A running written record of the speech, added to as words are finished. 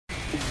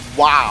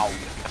Wow.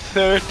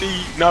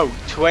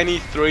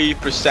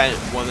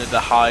 23% one of the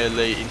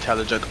highly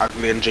intelligent,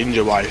 ugly, and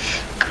ginger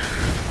wife.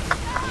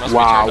 It must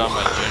Wow. be turned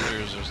on by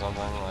gingers or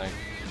something, like.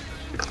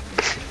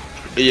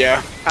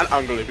 Yeah, and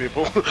ugly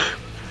people.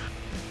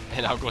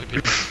 And ugly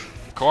people.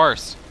 Of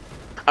course.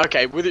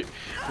 Okay, would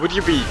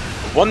you be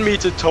 1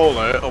 meter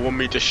taller or 1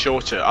 meter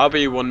shorter? I'll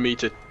be 1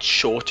 meter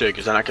shorter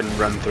because then I can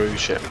run through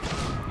shit.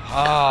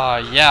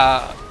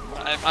 Yeah.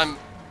 I'm.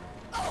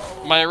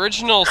 My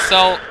original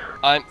the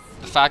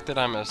fact that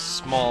I'm a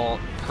small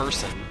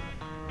person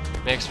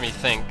makes me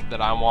think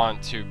that I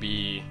want to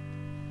be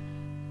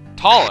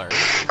taller.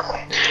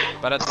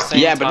 But at the same time.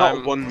 Yeah, but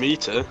not 1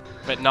 meter.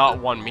 But not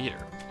 1 meter.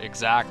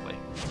 Exactly.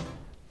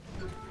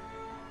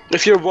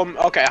 If you're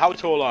okay, how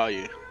tall are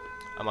you?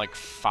 I'm like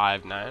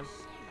 5'9".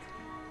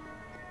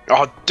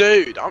 Oh,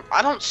 dude,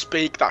 I don't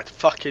speak that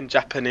fucking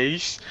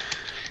Japanese.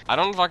 I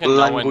don't fucking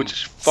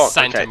language. know in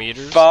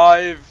centimeters.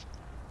 Okay.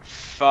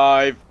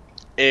 5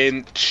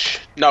 inch.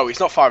 No, it's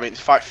not 5 inches.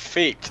 5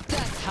 feet.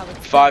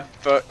 5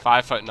 foot.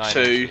 5'9".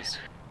 2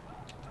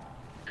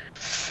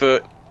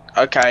 foot.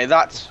 Okay,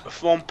 that's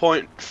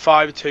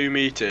 1.52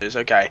 meters.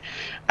 Okay,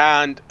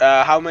 and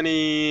how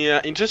many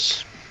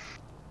inches?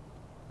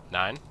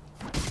 9.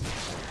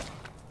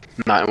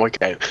 9.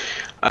 Okay,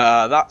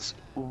 that's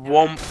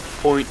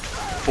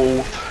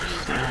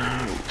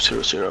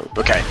 1.400.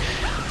 Okay,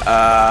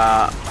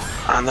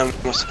 and then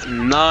what's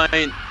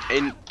 9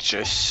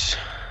 inches,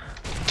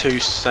 2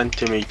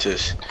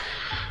 centimeters,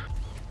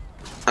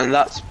 and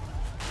that's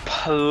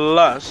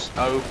plus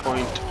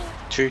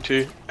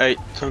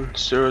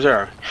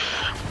 0.22800.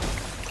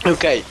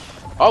 Okay.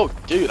 Oh,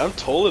 dude, I'm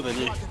taller than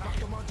you.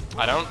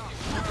 I don't.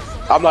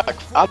 I'm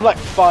like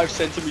 5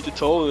 centimeters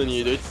taller than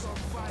you, dude.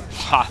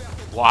 Ha!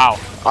 Wow.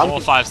 I'm Full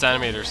 5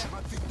 centimeters.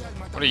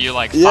 What are you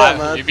like? Yeah,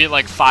 man. You'd be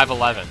like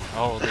 5'11".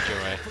 Oh, the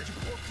joy.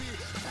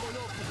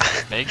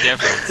 Big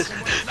difference.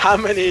 How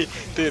many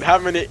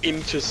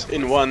inches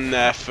in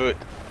 1 foot?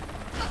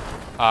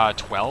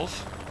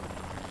 12.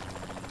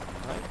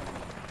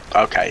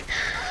 Okay.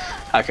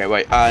 Okay,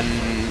 wait.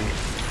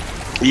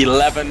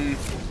 11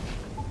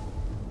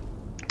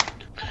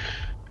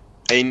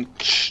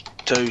 inch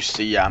to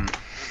cm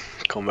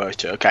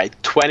converter. Okay,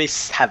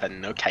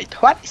 27. Okay,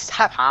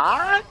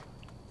 27.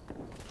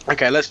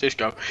 Okay, let's just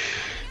go.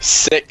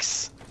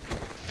 6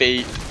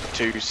 feet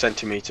 2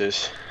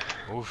 centimeters.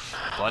 Oof,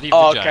 bloody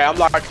Oh, vagina. okay,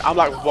 I'm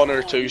like 1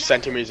 or 2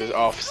 centimeters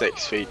off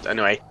 6 feet.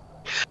 Anyway,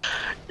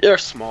 you're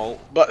small,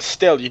 but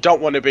still, you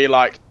don't want to be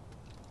like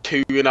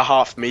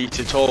 2.5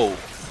 meter tall,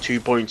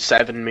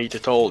 2.7 meter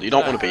tall. You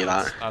don't want to be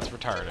that. That's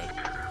retarded.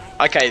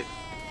 Okay,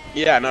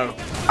 yeah, no,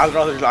 I'd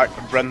rather like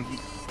run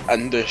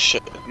under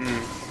shit,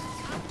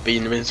 be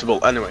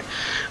invincible. Anyway,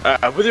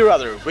 would you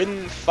rather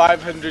win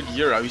 500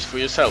 euros for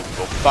yourself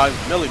or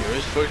 5 million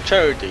euros for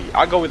charity?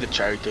 I'll go with the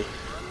charity.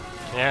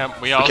 Yeah,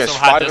 we also Because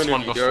had this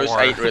one 500 euros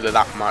before. ain't really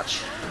that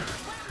much.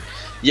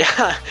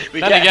 Yeah.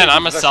 Then again,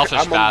 I'm a selfish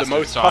I'm bastard, the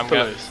most so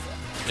popular. I'm good.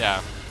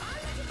 Yeah.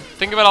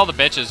 Think about all the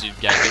bitches you'd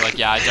get. Be like,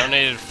 yeah, I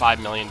donated $5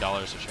 million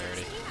to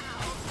charity.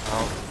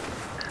 Oh.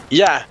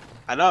 Yeah,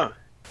 I know.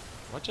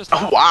 What just Oh,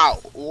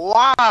 happened?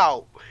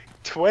 wow.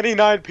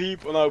 29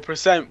 people, no,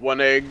 percent want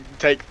to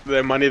take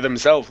their money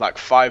themselves, like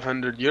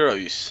 500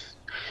 euros.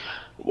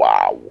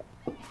 Wow.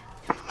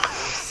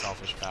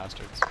 Selfish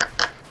bastards.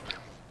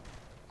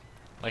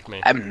 Like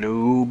me. Them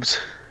noobs.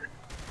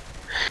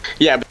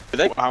 Yeah, but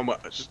they how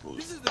much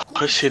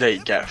pussy they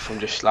get from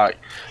just like,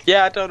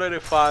 yeah, I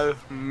donated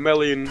 5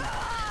 million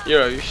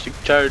euros to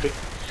charity.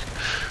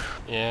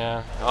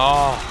 Yeah.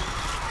 Oh.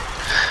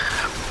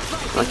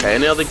 Okay,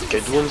 any other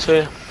good ones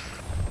here?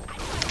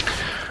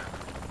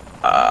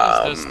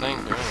 What is this thing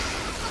doing?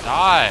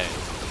 Die!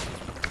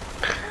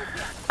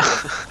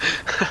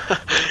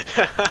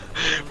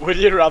 Would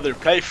you rather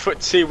play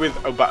footsie with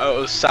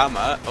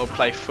Osama or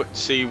play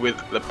footsie with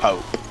the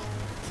Pope?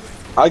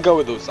 I'd go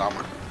with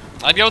Osama.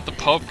 I'd go with the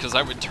Pope because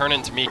that would turn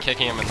into me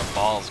kicking him in the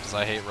balls because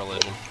I hate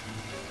religion.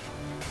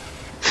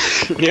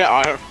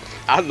 Yeah,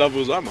 I love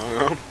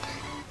Osama.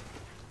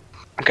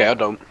 Okay, I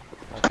don't.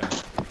 Okay.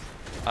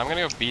 I'm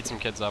gonna go beat some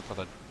kids up with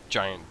a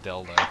giant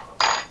dildo.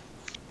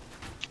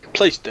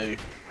 Please do. Yeah,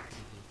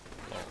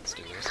 let's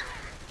do this.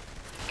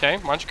 Okay,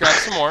 why don't you grab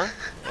some more,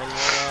 and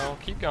we'll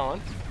keep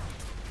going.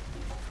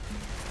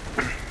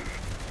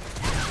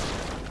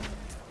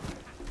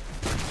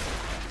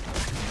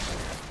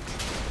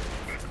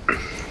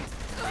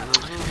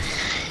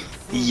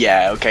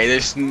 Yeah, okay,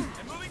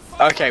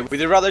 okay, would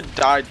you rather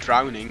die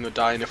drowning or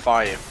die in a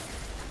fire?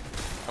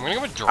 I'm gonna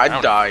go with drowning.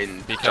 I'd die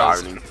in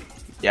drowning.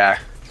 Yeah.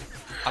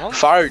 I don't.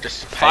 Fire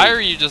just Fire,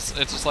 it's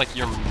just like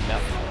you're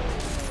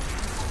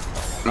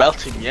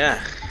melting,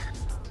 yeah.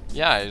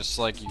 Yeah, it's just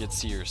like you could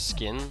see your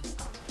skin.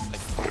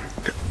 Like,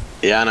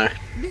 yeah, I know.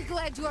 Be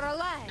glad you're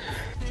alive.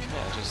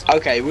 yeah, just.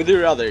 Okay, would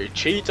you rather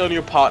cheat on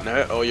your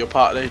partner or your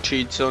partner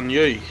cheats on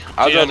you?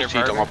 I'd rather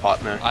cheat on my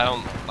partner. I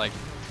don't like.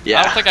 Yeah.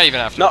 I don't think I even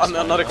have to.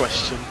 Not a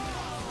question.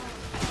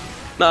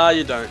 Nah,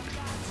 you don't.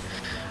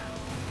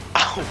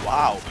 Oh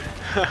wow.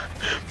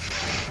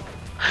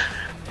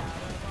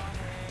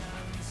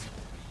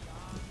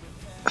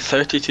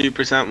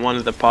 32%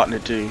 wanted the partner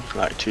to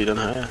like cheat on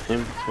her,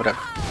 him, whatever.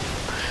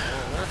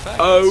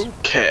 They're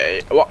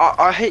Okay. Well,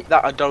 I hate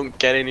that I don't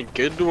get any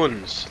good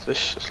ones.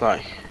 This is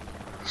like.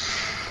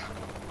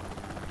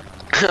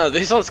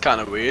 This one's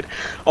kind of weird.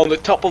 On the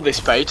top of this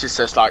page it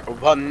says like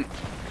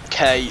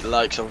 1k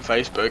likes on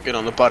Facebook, and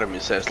on the bottom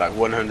it says like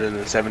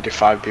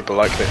 175 people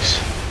like this.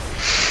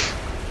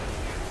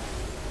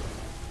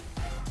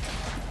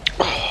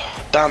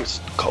 Oh, damn, it's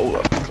cold.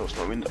 I can close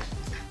my window.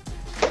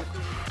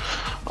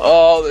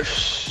 Oh,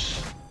 this.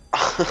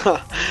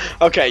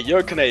 Okay,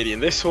 you're Canadian.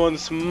 This one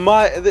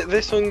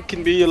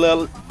can be a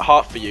little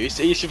hard for you. It's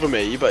easy for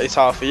me, but it's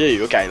hard for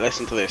you. Okay,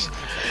 listen to this.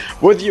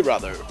 Would you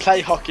rather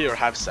play hockey or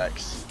have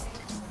sex?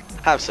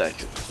 Have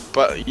sex,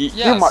 but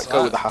you might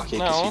go with the hockey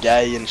because you're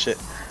gay and shit.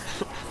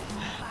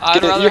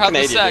 I'd rather you're have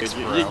Canadian, the sex,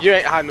 dude. bro. You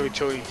ain't had no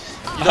choice.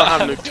 You don't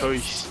have no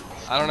choice.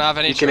 I don't have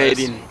any You're choice.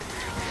 Canadian.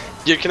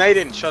 You're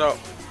Canadian. Shut up.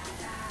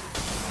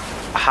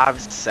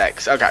 Have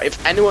sex. Okay,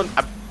 if anyone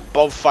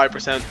above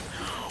 5%,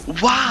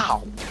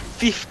 wow,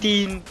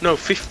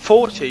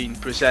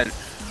 14%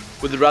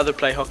 would rather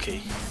play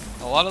hockey.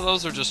 A lot of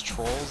those are just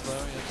trolls, though. You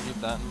have to keep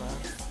that in mind.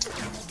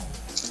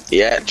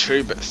 Yeah,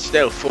 true, but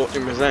still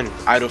 14%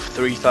 out of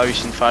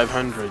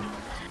 3,500.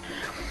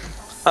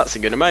 That's a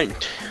good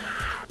amount.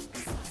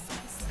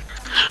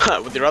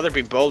 Would you rather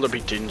be bald or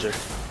be ginger?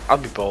 I'll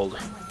be bald.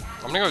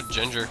 I'm gonna go with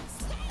ginger.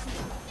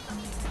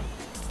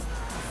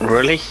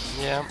 Really?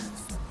 Yeah.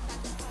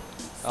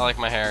 I like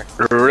my hair.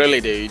 Really,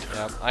 dude?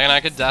 Yeah.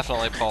 I could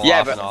definitely pull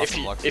off an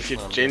awesome look. If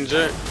you're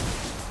ginger...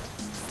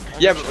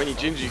 Yeah, but when you're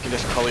ginger, you can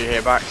just color your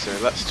hair back, so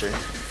that's true.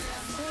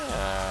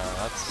 Yeah,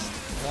 that's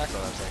exactly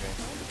what I was thinking.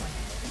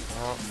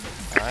 Well,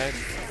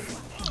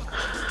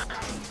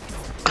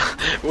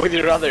 Would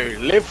you rather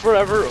live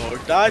forever or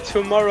die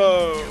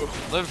tomorrow?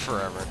 Live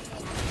forever.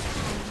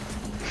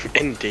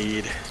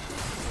 Indeed.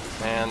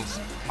 And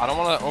I don't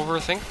want to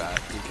overthink that,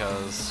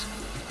 because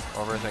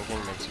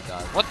overthinking makes you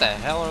die. What the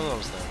hell are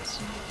those things?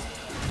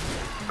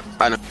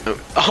 I don't know.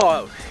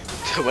 Oh,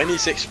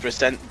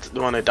 26%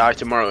 want to die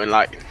tomorrow, and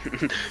like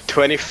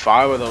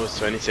 25 of those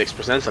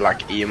 26% are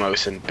like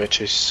emos and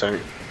bitches, so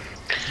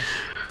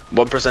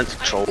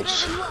 1%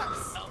 trolls.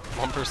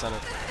 1%.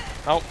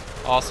 Oh,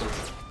 awesome.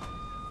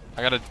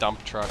 I got a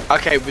dump truck.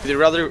 Okay, would you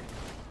rather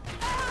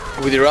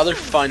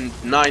find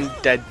 9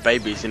 dead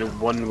babies in a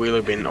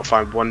 1-wheeler bin, or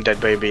find 1 dead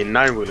baby in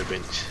 9 wheeler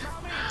bins?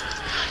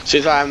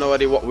 Since I have no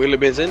idea what wheeler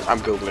bin's in, I'm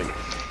googling.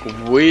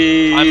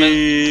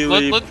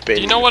 Wheelie bin.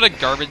 Do you know what a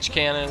garbage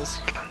can is?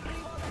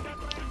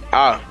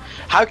 Ah,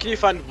 how can you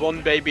find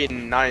 1 baby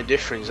in 9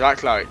 different? Is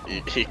that like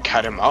he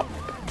cut him up?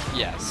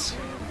 Yes.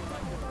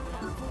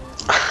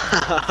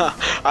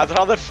 I'd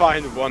rather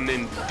find 1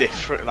 in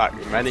different, like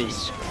many.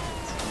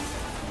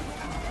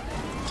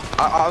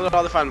 I'd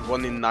rather find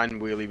 1 in 9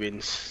 wheelie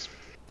bins.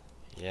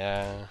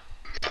 Yeah.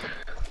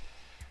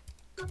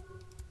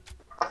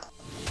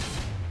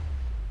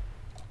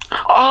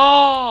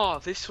 Oh,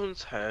 this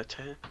one's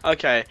hurting.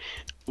 Okay,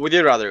 would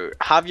you rather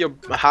have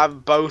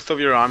both of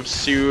your arms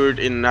severed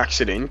in an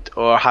accident,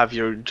 or have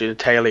your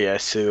genitalia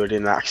severed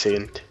in an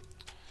accident?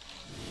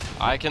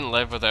 I can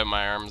live without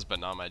my arms, but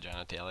not my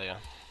genitalia.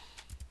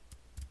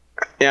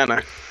 Yeah,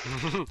 no.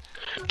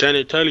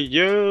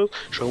 Genitalia,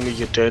 show me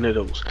your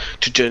genitals.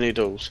 To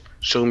genitals,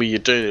 show me your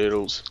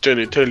genitals.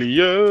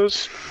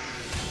 Genitalias.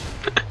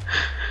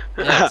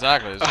 Yeah,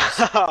 exactly.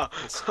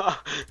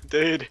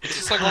 Dude, it's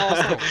just like all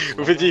those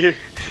things.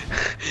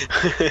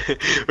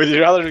 would you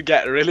rather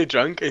get really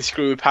drunk and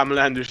screw with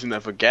Pamela Anderson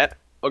and forget,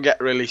 or get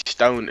really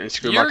stoned and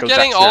screw Michael Jackson? You're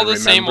getting all the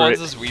and same ones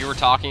it? as we were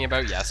talking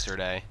about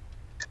yesterday.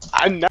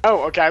 I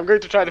know. Okay, I'm going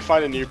to try to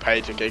find a new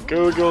page. Okay,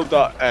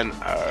 google.no.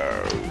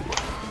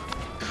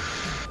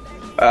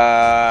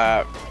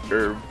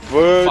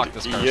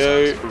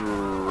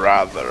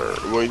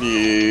 Would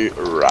you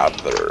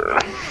rather?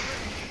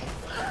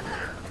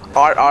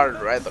 I'd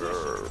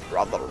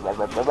rather.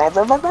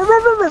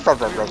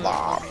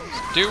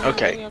 Do we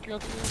okay. really have to go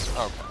through this?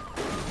 Okay.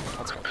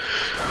 Let's go.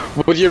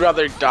 Would you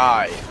rather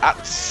die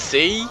at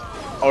sea,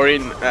 or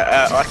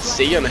at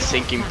sea on a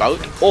sinking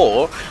boat,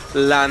 or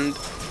land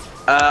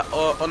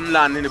on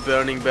land in a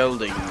burning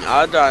building?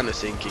 I'd die in a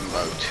sinking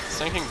boat.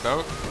 Sinking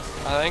boat,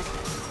 I think.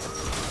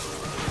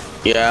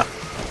 Yeah.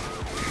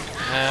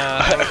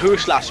 Who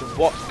slash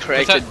what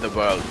created the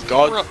world?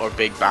 God or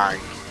Big Bang?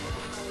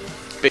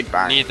 Big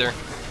Bang. Neither.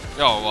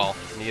 Oh well,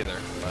 neither.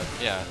 But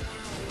yeah.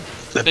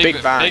 The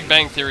Big Bang. Big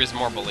Bang Theory is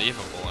more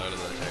believable out of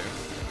the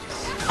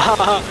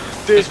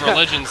two. Dude, his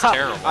religion's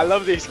terrible. I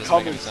love these Doesn't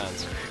comments. make any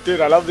sense.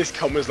 Dude, I love these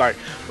comments. Like,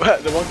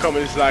 the one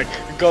comment is like,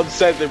 God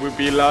said there would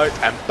be light,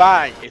 and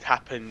bang, it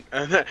happened.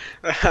 And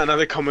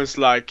another comment's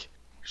like,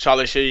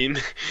 Charlie Sheen.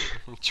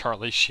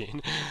 Charlie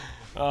Sheen.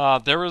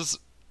 There was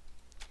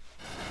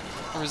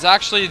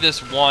actually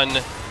this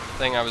one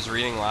thing I was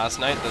reading last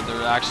night that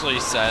there actually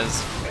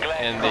says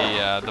in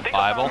the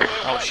Bible.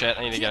 Oh shit!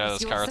 I need to get out of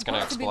this car. It's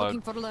gonna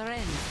explode.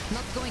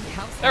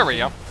 There we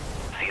go.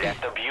 See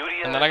that the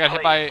beauty And then I got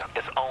hit by...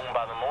 It's owned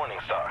by the Morning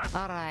Star.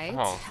 Alright.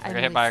 Oh, I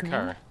got hit by a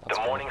car. That's The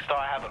cool. Morning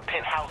Star have a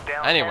penthouse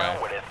downtown Anyway.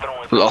 where they're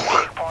throwing some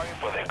big party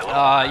for their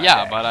global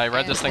Yeah, but I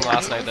read this thing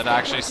last night that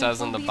actually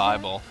says in the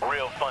Bible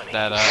Real funny.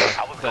 that,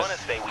 I was that gonna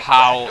say we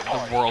how crash the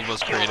party, the world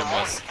was kill created the was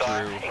Morning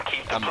Star, through and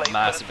keep the a place the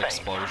massive same.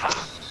 explosion.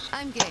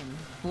 I'm game.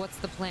 What's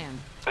the plan?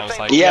 I was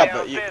like, Yeah,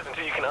 but you...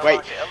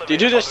 Wait,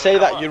 did you just say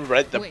that you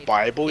read the Wait,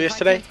 Bible if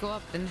yesterday? I can't go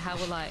up, then how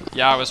will I?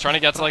 yeah, I was trying to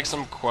get to like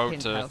some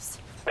quote to, Penthouse.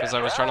 because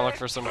I was trying to look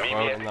for some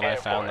quote and then I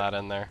found that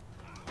in there.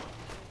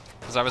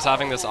 Because I was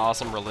having this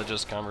awesome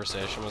religious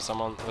conversation with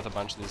someone, with a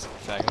bunch of these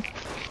faggots.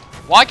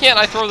 Why can't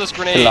I throw this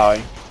grenade?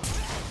 Lie.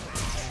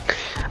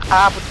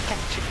 I would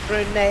catch a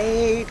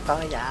grenade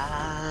for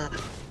ya.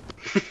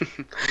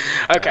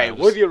 Okay, Yeah,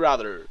 would you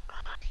rather?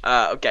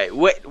 Okay,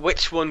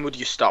 which one would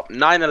you stop?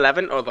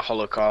 9/11 or the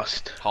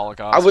Holocaust?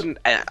 Holocaust. I wouldn't.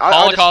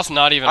 Holocaust,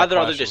 not even a I'd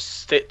rather question.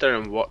 just sit there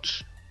and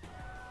watch.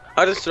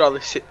 I'd just rather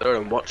sit there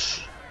and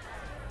watch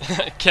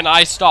Can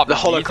I stop the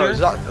neither? Holocaust.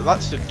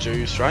 That's the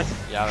Jews, right?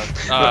 Yeah,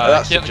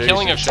 That's the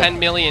killing of Jews, 10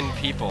 million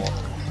people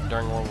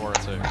during World War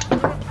II.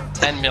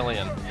 10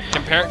 million.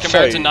 Compared to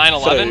So-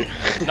 9/11,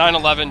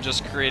 9/11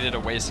 just created a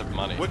waste of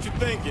money. What you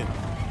thinking?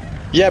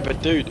 Yeah,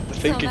 but dude,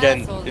 think So again.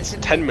 that's all It's this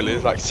 10 million.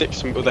 It's like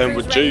 6 of them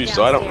were Jews,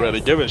 so I don't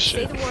really give a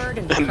shit.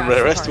 And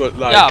the rest were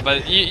like Yeah,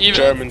 but even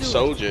German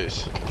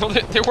soldiers. no,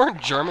 they weren't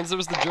Germans. It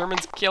was the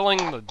Germans killing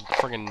the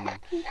friggin'.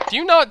 Do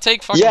you not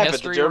take fucking Yeah, but the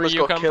history where Germans you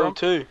got come killed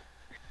from? too.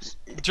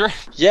 Ger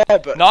Yeah,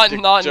 but not the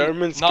not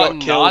Germans not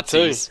got killed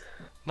Nazis. too.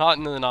 Not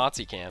in the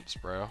Nazi camps,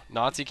 bro.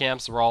 Nazi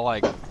camps were all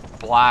like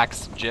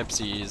blacks,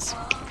 gypsies,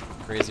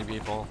 crazy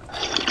people.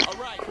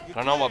 I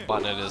don't know what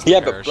button it is. To Yeah,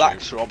 but parachute.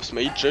 blacks robs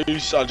me.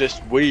 Jews are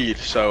just weed,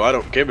 so I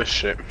don't give a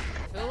shit.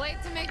 Too late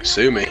to make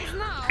Sue me. noise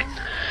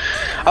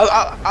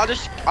now. I'll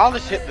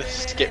just hit the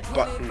skip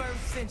button.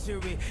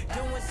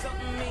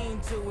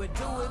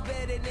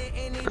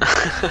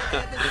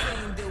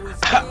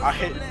 I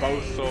hit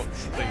both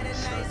sorts of things.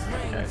 So,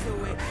 okay.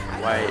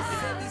 Wait.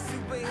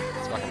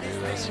 Let's fucking do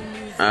this.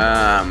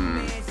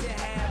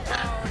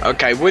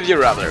 Okay, would you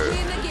rather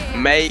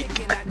make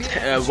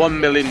 1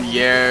 million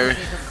year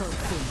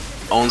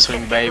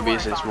on-swing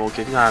babies and small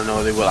kids? I don't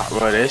know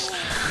what it is.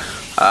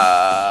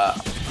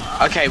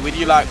 Okay, would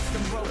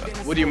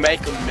you make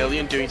 1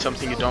 million doing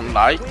something you don't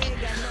like,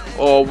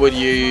 or would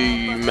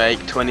you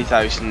make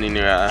 20,000 in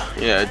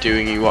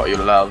doing what you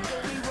love?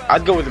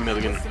 I'd go with 1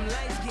 million.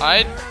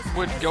 I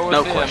would go with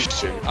No him.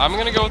 question. I'm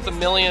gonna go with the 1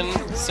 million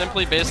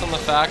simply based on the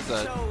fact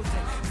that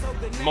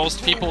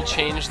most people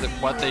change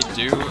what they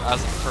do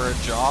as for a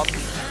job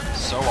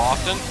so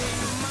often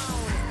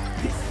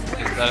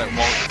that it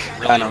won't I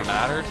really know.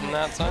 matter in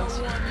that sense.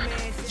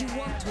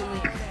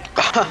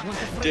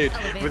 Dude,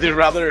 would you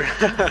rather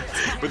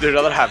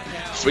have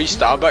free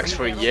Starbucks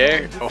for a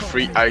year or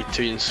free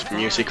iTunes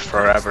music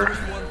forever?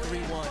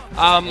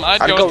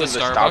 I'd I'd go go with the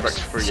with the Starbucks. Starbucks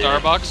for you.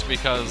 Starbucks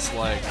because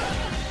like,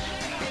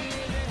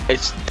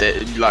 It's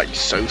like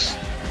so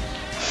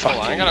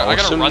fucking I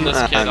gotta awesome, run this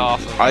kid and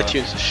off of,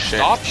 iTunes is shit.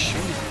 stop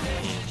shooting.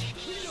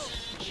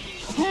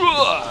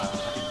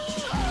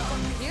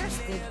 Here's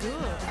the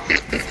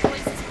good. This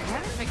place is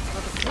perfect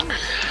for the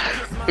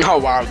food. Oh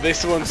wow,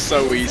 this one's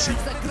so easy.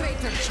 It's a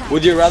greater challenge.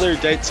 Would you rather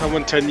date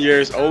someone 10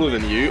 years older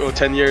than you or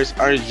 10 years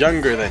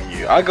younger than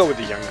you? I'll go with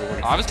the younger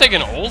one. I was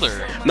taking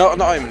older. No,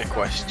 not even a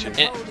question.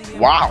 In,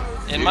 Wow.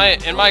 in my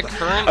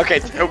current Okay,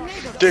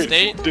 dude,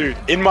 state? dude.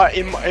 In my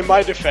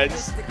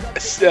defense,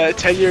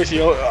 10 years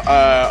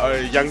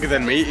younger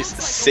than me is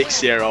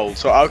 6-year-old.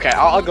 So okay,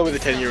 I'll go with the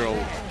 10-year-old,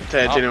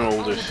 10-year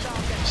older.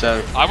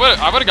 So I would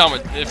have gone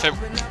with if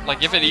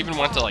it even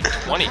went to like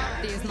 20.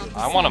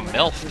 I want a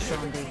MILF.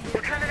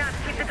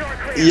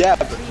 yeah,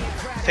 but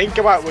think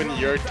about when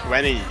you're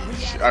 20.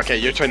 Okay,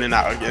 you're 20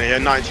 now. You're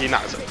 19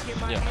 now. So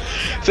Yeah.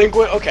 think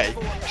okay.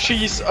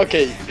 She's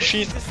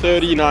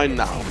 39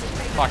 now.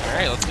 Fucking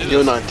alright, let's do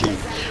You're this. 19.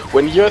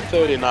 When you're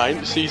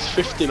 39, she's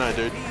 59,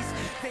 dude.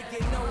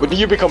 When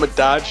you become a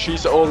dad,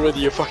 she's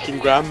already a fucking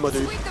grandma,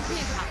 dude.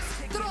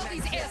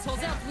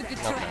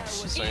 Okay,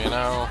 so you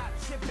know,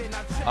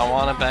 I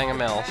want to bang a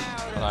MILF,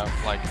 but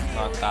I'm like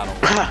not that old.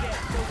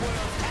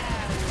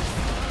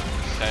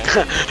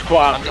 Okay.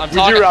 Wow. I'm Would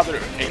talking- you rather?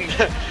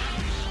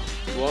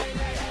 What?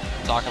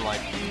 Talking like,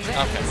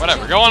 okay,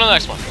 whatever. Go on to the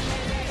next one.